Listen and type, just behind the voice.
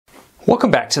Welcome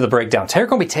back to the breakdown. Today we're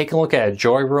going to be taking a look at a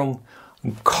Joy Room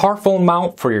car phone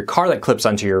mount for your car that clips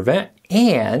onto your vent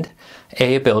and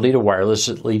a ability to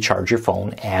wirelessly charge your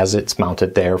phone as it's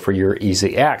mounted there for your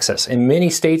easy access. In many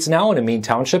states now and in many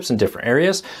townships in different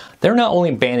areas, they're not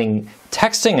only banning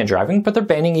texting and driving, but they're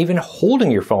banning even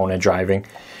holding your phone and driving.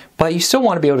 But you still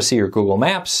want to be able to see your Google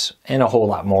Maps and a whole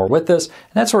lot more with this. And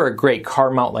that's where a great car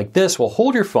mount like this will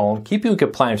hold your phone, keep you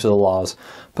compliant to the laws,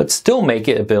 but still make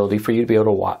it ability for you to be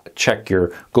able to check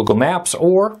your Google Maps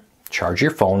or charge your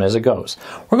phone as it goes.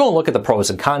 We're going to look at the pros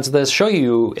and cons of this, show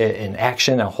you in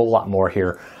action a whole lot more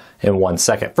here in 1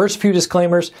 second. First, a few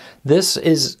disclaimers. This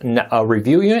is a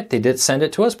review unit. They did send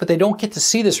it to us, but they don't get to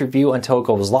see this review until it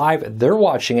goes live. They're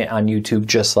watching it on YouTube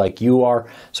just like you are,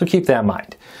 so keep that in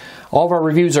mind. All of our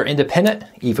reviews are independent,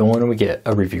 even when we get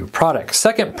a review product.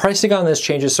 Second, pricing on this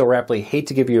changes so rapidly. Hate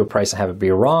to give you a price and have it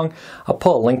be wrong. I'll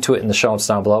put a link to it in the show notes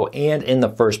down below and in the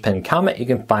first pinned comment. You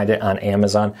can find it on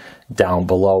Amazon down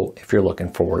below if you're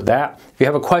looking for that. If you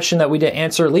have a question that we didn't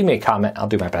answer, leave me a comment. I'll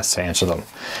do my best to answer them.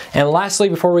 And lastly,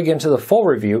 before we get into the full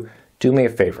review, do me a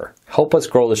favor. Help us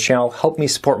grow this channel. Help me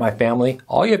support my family.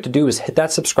 All you have to do is hit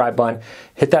that subscribe button,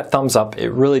 hit that thumbs up.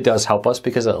 It really does help us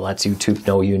because it lets YouTube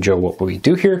know you enjoy what we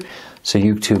do here, so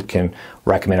YouTube can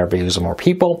recommend our videos to more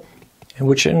people, and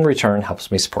which in return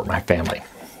helps me support my family.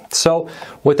 So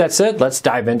with that said, let's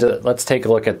dive into it. Let's take a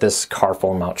look at this car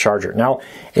phone mount charger. Now,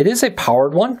 it is a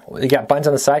powered one. You got buttons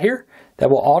on the side here that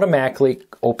will automatically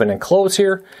open and close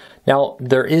here. Now,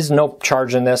 there is no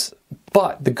charge in this,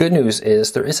 but the good news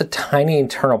is there is a tiny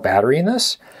internal battery in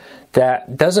this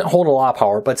that doesn't hold a lot of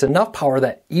power, but it's enough power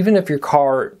that even if your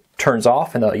car turns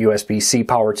off and the USB-C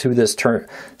power to this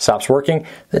stops working,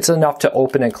 it's enough to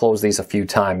open and close these a few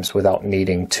times without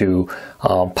needing to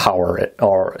power it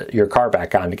or your car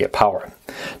back on to get power.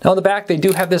 Now, in the back, they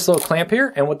do have this little clamp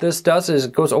here, and what this does is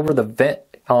it goes over the vent,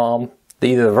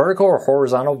 either the vertical or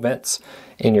horizontal vents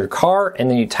in your car, and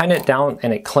then you tighten it down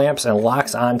and it clamps and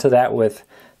locks onto that with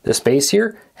this base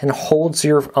here and holds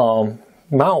your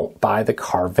mount by the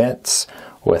car vents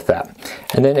with that.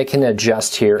 And then it can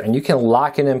adjust here and you can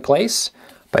lock it in place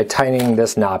by tightening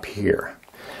this knob here.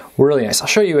 Really nice. I'll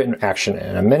show you in action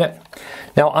in a minute.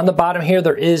 Now on the bottom here,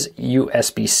 there is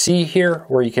USB-C here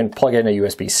where you can plug in a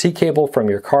USB-C cable from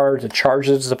your car to charge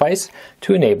this device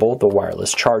to enable the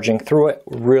wireless charging through it.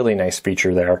 Really nice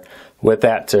feature there with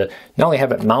that to not only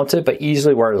have it mounted, but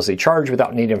easily wirelessly charge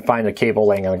without needing to find a cable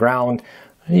laying on the ground.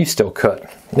 You still could.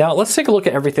 Now let's take a look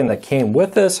at everything that came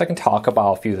with this. I can talk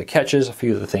about a few of the catches, a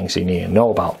few of the things you need to know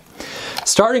about.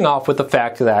 Starting off with the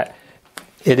fact that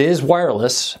it is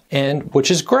wireless, and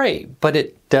which is great, but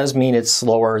it does mean it's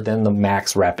slower than the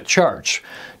max rapid charge.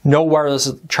 No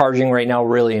wireless charging right now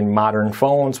really in modern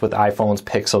phones with iPhones,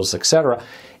 Pixels, etc.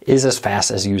 is as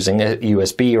fast as using a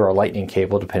USB or a lightning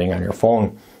cable depending on your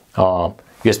phone,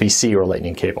 USB-C or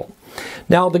lightning cable.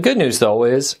 Now the good news though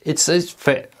is it's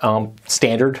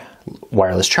standard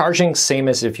wireless charging, same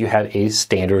as if you had a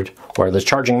standard wireless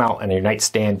charging mount on your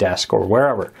nightstand, desk, or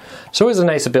wherever. So there's a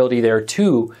nice ability there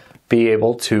to be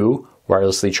able to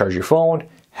wirelessly charge your phone,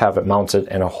 have it mounted,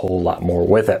 and a whole lot more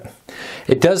with it.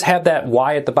 It does have that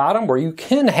Y at the bottom where you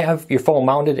can have your phone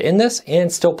mounted in this and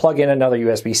still plug in another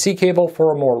USB-C cable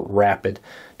for a more rapid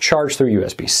charge through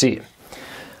USB-C.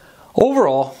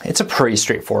 Overall, it's a pretty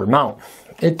straightforward mount.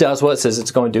 It does what it says it's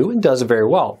going to do and does it very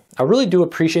well. I really do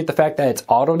appreciate the fact that it's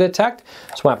auto detect.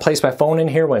 So when I place my phone in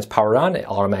here, when it's powered on, it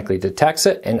automatically detects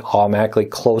it and automatically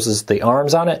closes the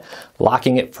arms on it,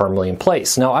 locking it firmly in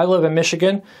place. Now I live in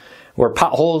Michigan where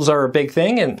potholes are a big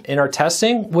thing, and in our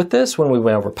testing with this, when we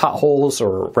went over potholes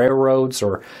or railroads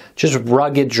or just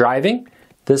rugged driving,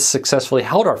 this successfully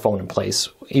held our phone in place,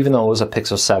 even though it was a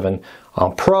Pixel 7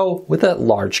 Pro with a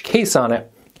large case on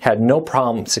it. Had no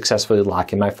problem successfully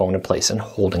locking my phone in place and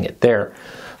holding it there.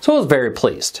 So I was very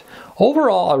pleased.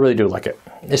 Overall, I really do like it.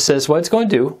 It says what it's going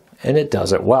to do, and it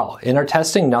does it well. In our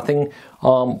testing, nothing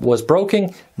was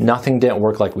broken, nothing didn't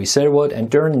work like we said it would, and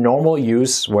during normal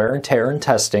use, wear and tear and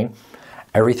testing,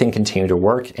 everything continued to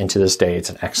work, and to this day,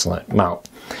 it's an excellent mount.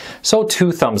 So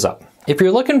 2 thumbs up. If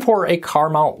you're looking for a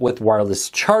car mount with wireless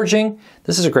charging,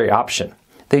 this is a great option.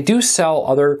 They do sell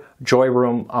other Joy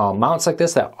Room mounts like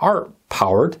this that aren't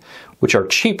powered, which are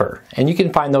cheaper. And you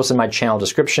can find those in my channel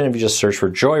description. If you just search for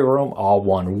Joy Room, all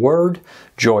one word,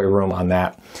 Joy Room on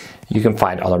that, you can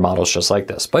find other models just like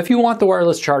this. But if you want the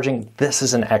wireless charging, this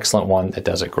is an excellent one that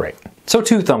does it great. So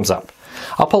 2 thumbs up.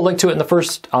 I'll put a link to it in the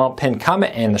first pinned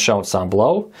comment and the show notes down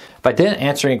below. If I didn't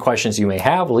answer any questions you may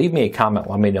have, leave me a comment,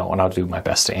 let me know, and I'll do my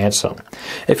best to answer them.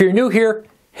 If you're new here,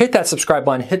 hit that subscribe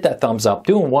button, hit that thumbs up.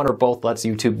 Doing one or both lets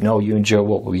YouTube know you enjoy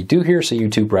what we do here, so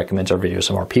YouTube recommends our videos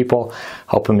to more people,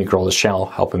 helping me grow this channel,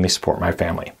 helping me support my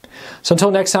family. So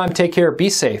until next time, take care, be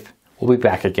safe. We'll be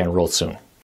back again real soon.